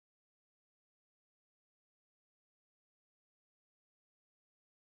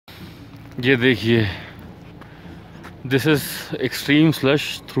ये देखिए, this is extreme slush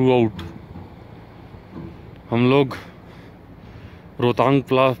through out. हम लोग रोहतांग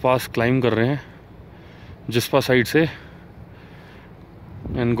पास क्लाइम कर रहे हैं जिस्पा साइड से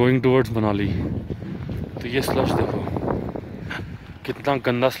एंड गोइंग टूवर्ड्स मनाली। तो ये स्लश देखो कितना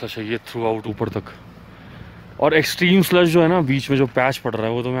गंदा स्लश है ये थ्रू आउट ऊपर तक। और एक्सट्रीम स्लश जो है ना, बीच में जो पैच पड़ रहा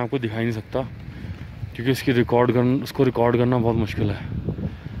है वो तो मैं आपको दिखा नहीं सकता क्योंकि उसको रिकॉर्ड करना बहुत मुश्किल है।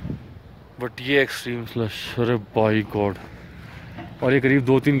 बट ये एक्सट्रीम स्लश, अरे बाई गॉड। और ये करीब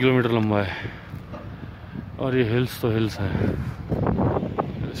 2-3 किलोमीटर लंबा है और ये हिल्स तो हिल्स है,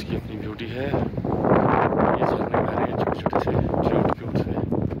 इसकी अपनी ब्यूटी है। ये झरने बह रहे हैं छोटे छोटे से, क्यूट से।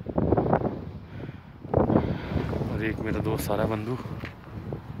 और एक मेरा दोस्त आ रहा है बंधु।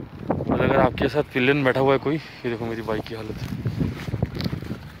 और अगर आपके साथ पिलियन बैठा हुआ है कोई, ये देखो मेरी बाइक की हालत,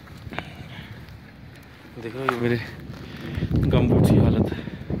 देखो ये मेरे गमबूट की हालत है।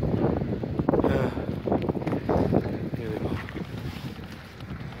 ये देखो,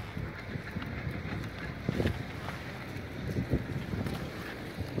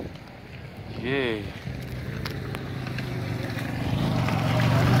 ये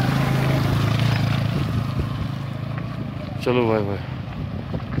चलो बाय बाय,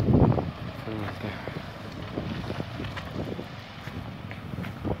 फिर मिलते हैं।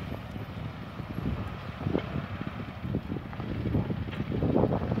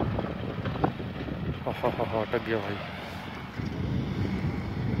 हाँ अटक गया भाई।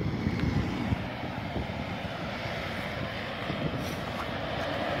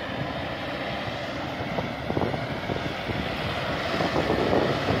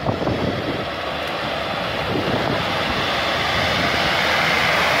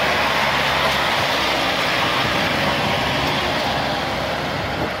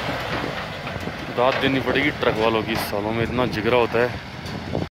 दाद देनी पड़ेगी ट्रक वालों की, सालों में इतना जिगरा होता है।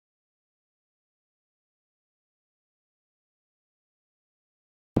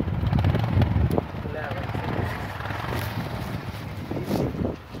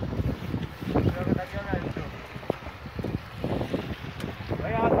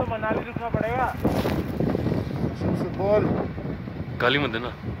 भाई आज तो मनाली रुकना पड़ेगा। बोल, गाली मत देना।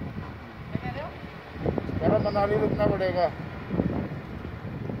 मनाली रुकना पड़ेगा।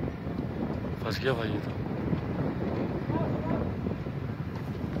 फंस गया भाई ये तो।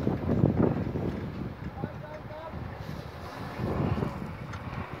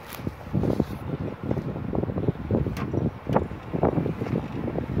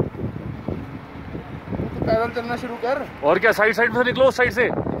 पैदल चलना शुरू कर। और क्या, साइड साइड में से निकलो, उस साइड से।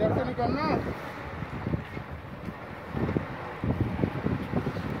 इधर से निकलना।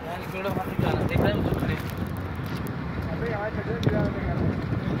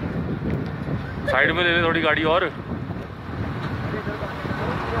 साइड में ले ले थोड़ी गाड़ी और।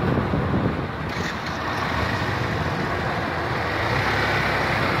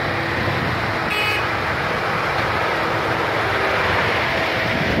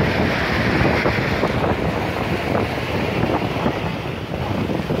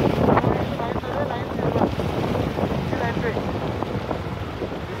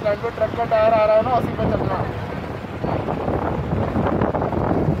 ट्रक का टायर आ रहा है ना, उसी पे चलना।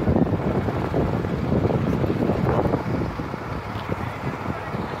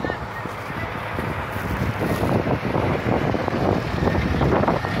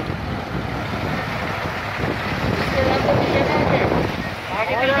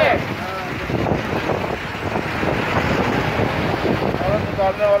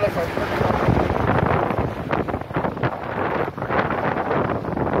 निकालने वाला साइड में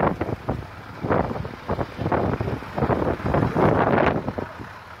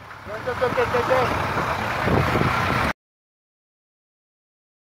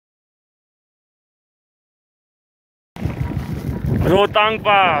रोहतांग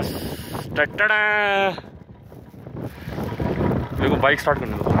पास। मेरे को बाइक स्टार्ट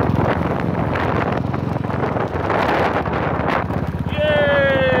करने दो।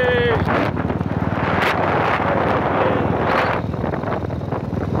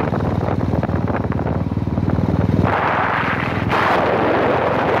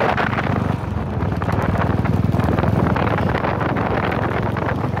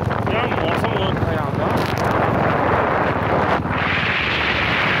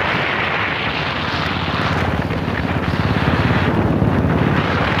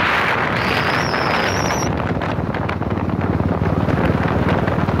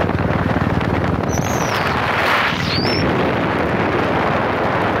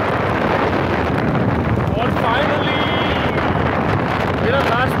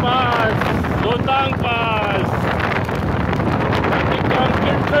 रोहतांग पास,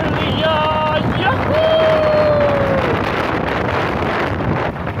 टारगेट कर लिया। याहू!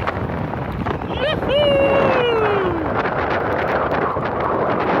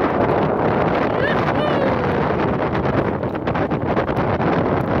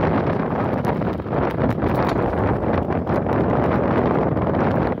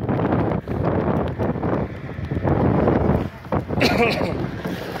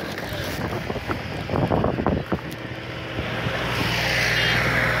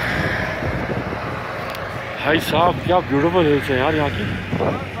 भाई साहब क्या ब्यूटीफुल हिल्स है यार यहाँ की।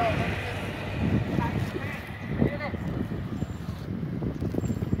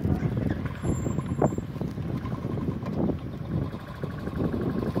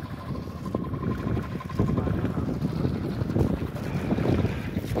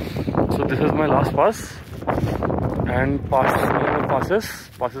 So this is my last pass and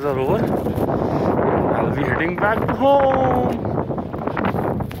passes are over. I'll be heading back to home.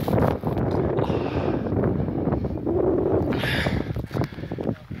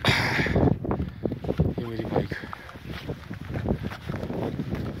 ये मेरी बाइक।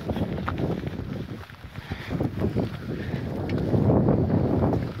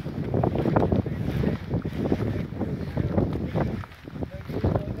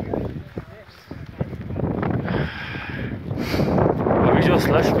 अभी जो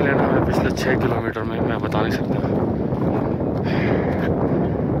स्लश मिले ना हमें पिछले 6 किलोमीटर में, मैं बता नहीं सकता।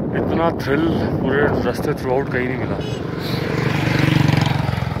 इतना थ्रिल पूरे रास्ते थ्रू आउट कहीं नहीं मिला।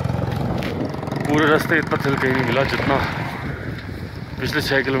 पूरे रास्ते इतना थ्रिल कहीं नहीं मिला जितना पिछले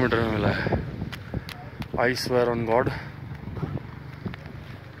 6 किलोमीटर में मिला है। I swear on God,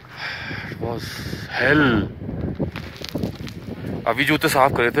 it was hello. अभी जूते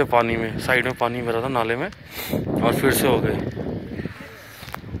साफ करे थे पानी में, साइड में पानी भरा था नाले में, और फिर से हो गए।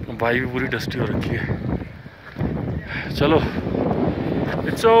 बाइक भी पूरी डस्टी हो रखी है। चलो,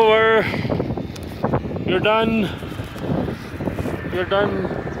 इट्स ओवर, you're done.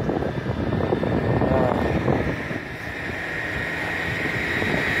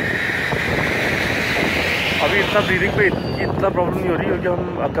 अभी इतना ब्रीदिंग पे इतना प्रॉब्लम नहीं हो रही क्योंकि हम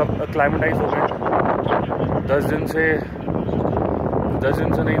क्लाइमेटाइज हो गए। 10 दिन से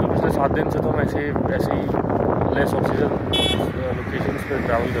नहीं तो पिछले 7 दिन से तो हम ऐसे ही लेस ऑक्सीजन लोकेशंस पे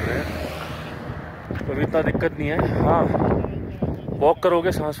ट्रैवल कर रहे हैं, तो अभी इतना दिक्कत नहीं है। हाँ, वॉक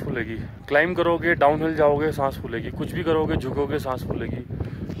करोगे सांस फूलेगी, क्लाइंब करोगे, डाउन हिल जाओगे सांस फूलेगी, कुछ भी करोगे झुकोगे सांस फूलेगी,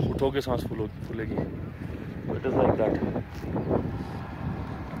 उठोगे सांस फूलेगी। It is like that.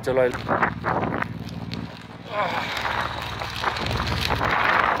 चलो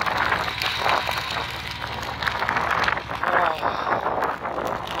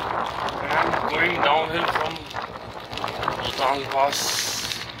going downhill from Rohtang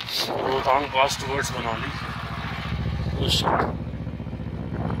Pass towards Manali. Oh shit!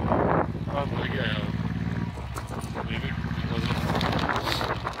 मर गया यार, maybe because of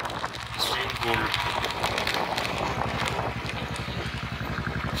extreme cold.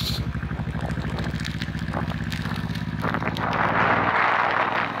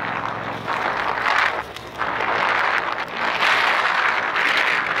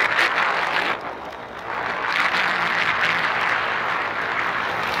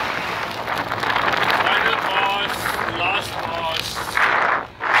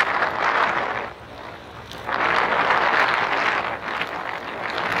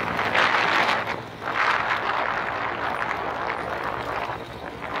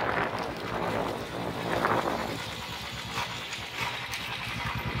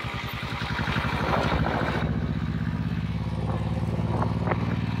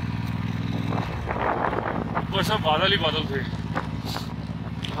 ऊपर सब बादल ही बादल थे।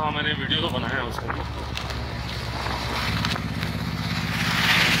 हाँ, मैंने वीडियो तो बनाया है उसका।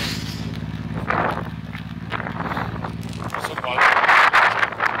 सब बादल।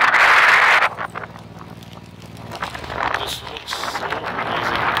 This looks so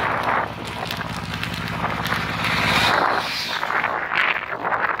amazing.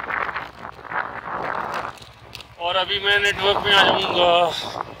 और अभी मैं नेटवर्क में आ जाऊंगा।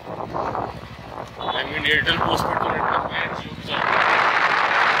 एयरटेल पोस्टपेड तो नेटवर्क में, जियो की जाऊंगा।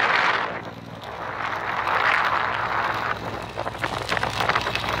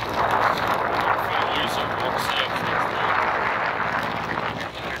 वही सब बॉक्स है।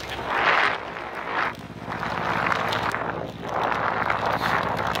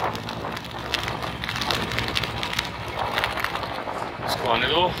 इसको आने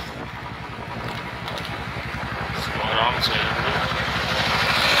दो, इसको आराम से आने दो।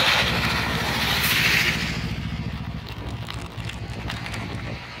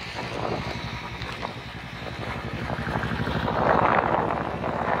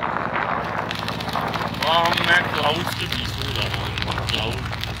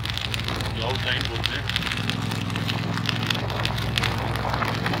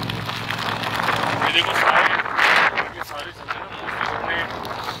 ये देखो सारे झरने ना मोस्टली अपने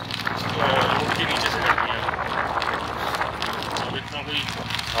रोड के नीचे से कटती हैं। अब इतना कोई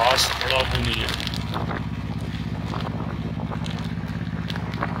खास बड़ा वो नहीं है।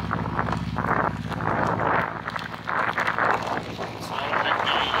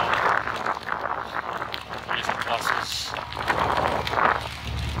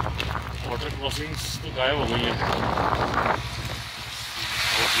 वाटर क्रॉसिंग्स तो गायब हो गई है।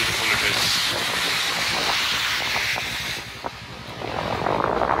 बहुत ब्यूटीफुल इट इज।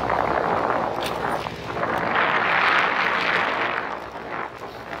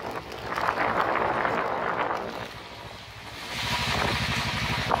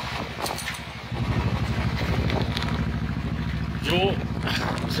 जो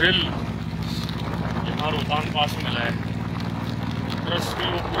थ्रिल यहाँ रोहतांग पास में मिला है, ट्रस्ट भी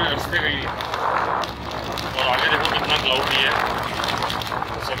वो पूरे रास्ते गई है। और आगे देखो कितना क्लाउडी है,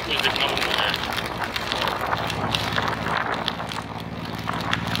 सब कुछ दिखना बंद हो गया है।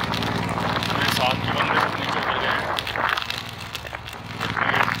 मेरे साथ के बंदे सब नीचे उतर गए हैं।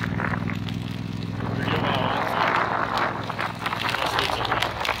 वीडियो बना रहा हूँ, बस वही चल रहा है।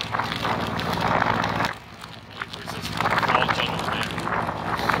 फॉग चालू हो गया है।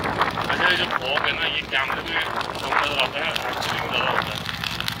 अच्छा, ये जो फॉग है ना, ये कैमरे में कम नजर आता है, एक्चुअली में ज़्यादा होता है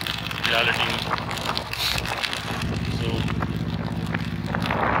रियलिटी में। तो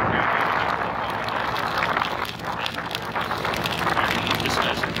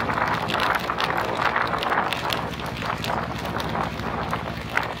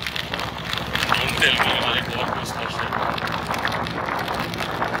हमारे बहुत कुछ है।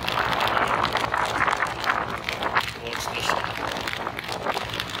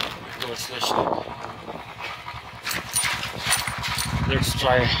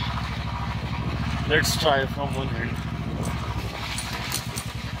 Let's try from one hand.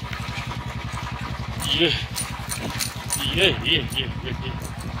 ये।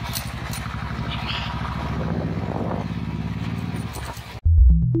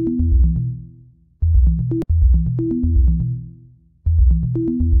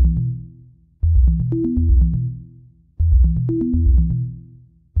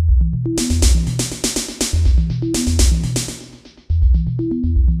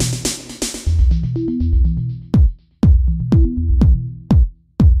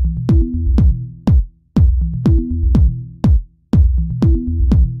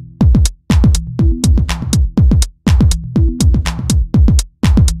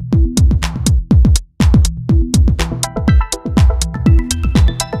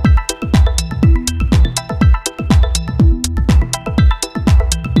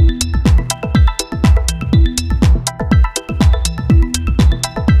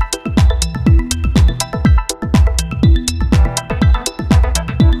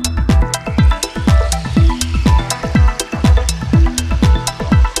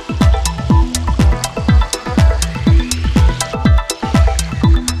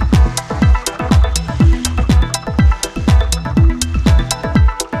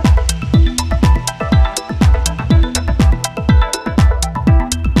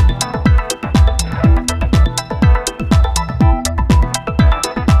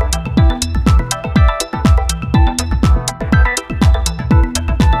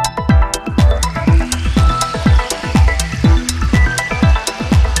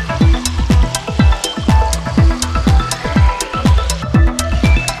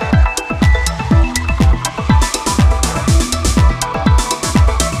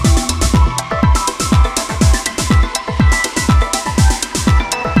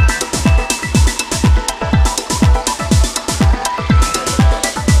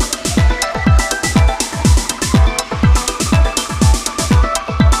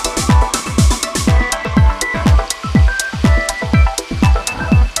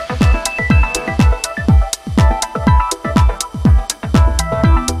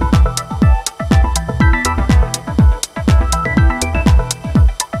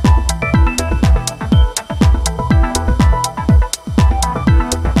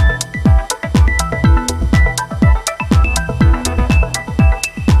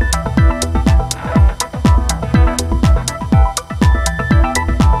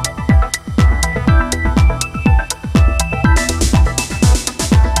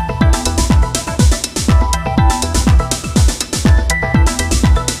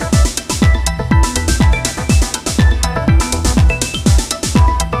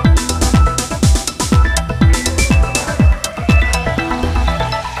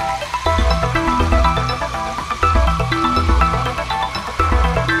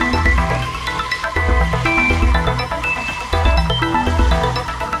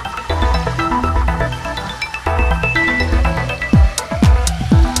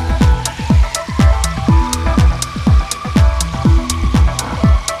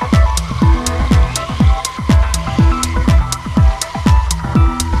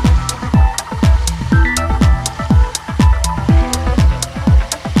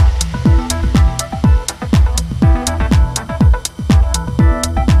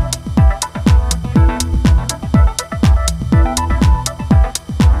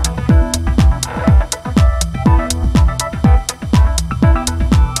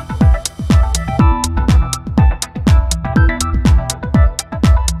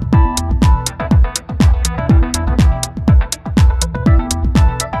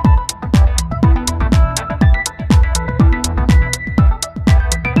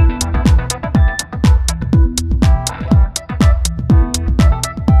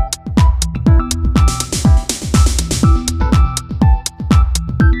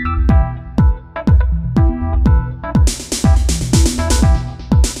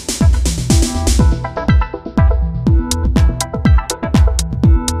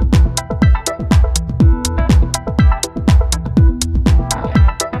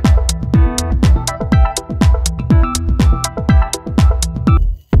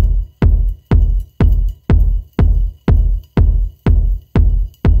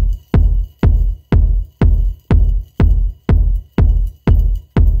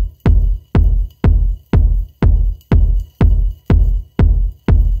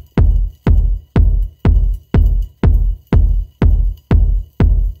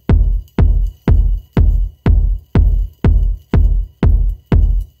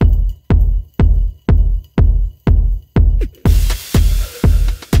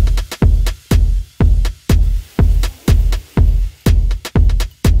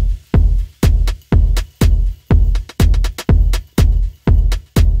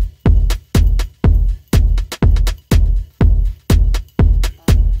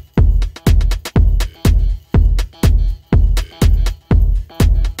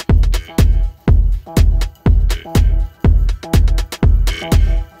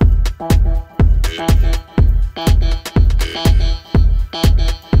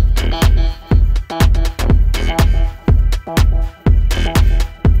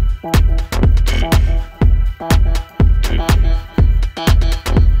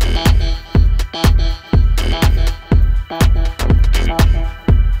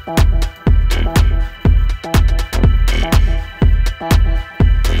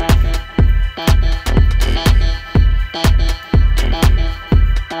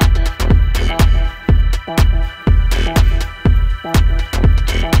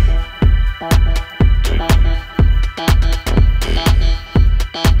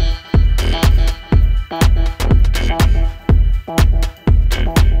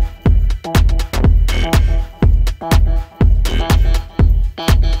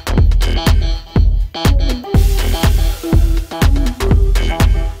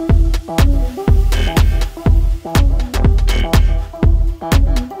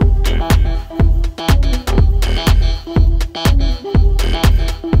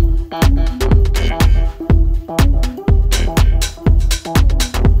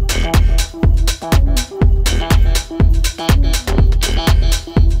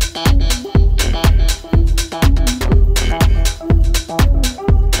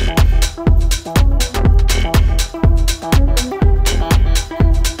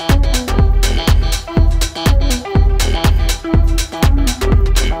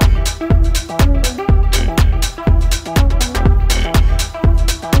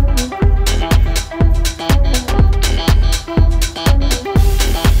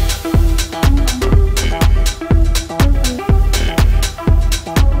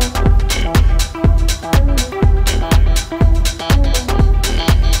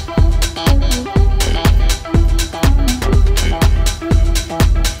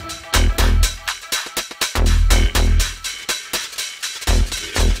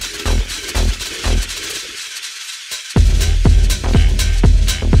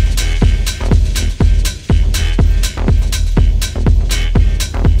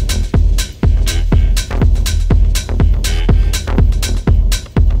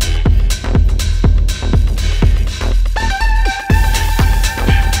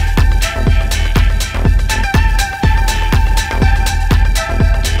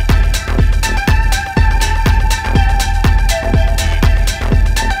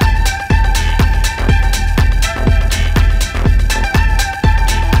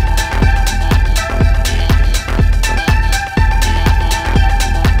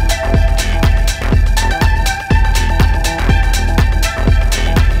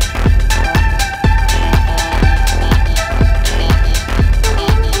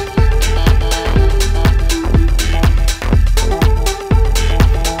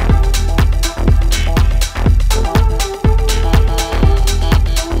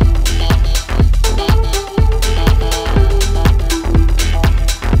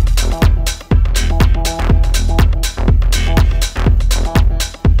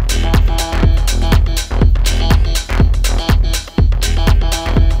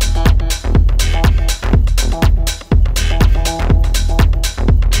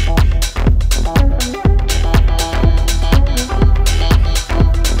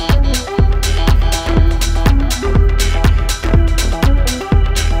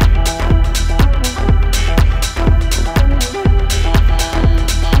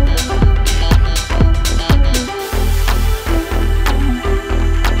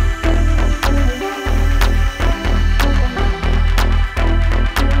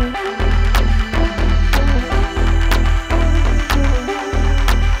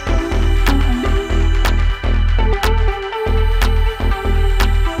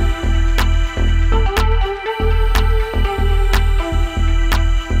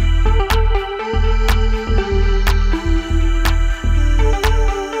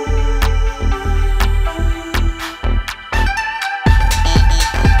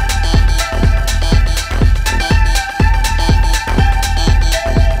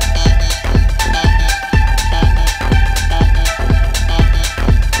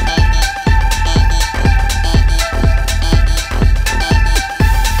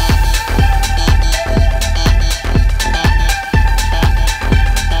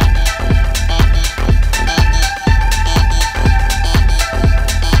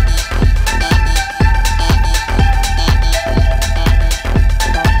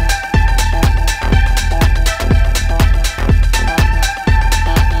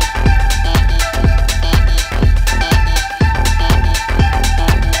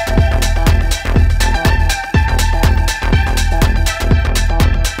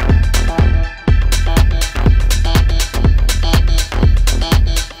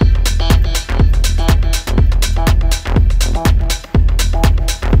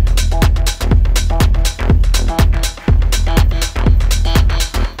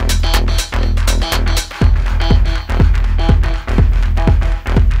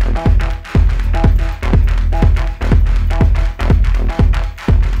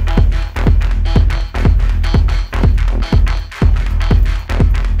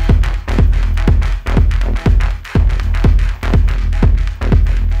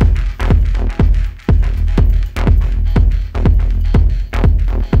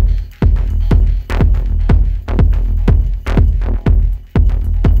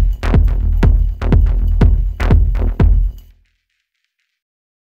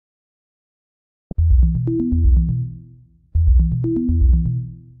 है।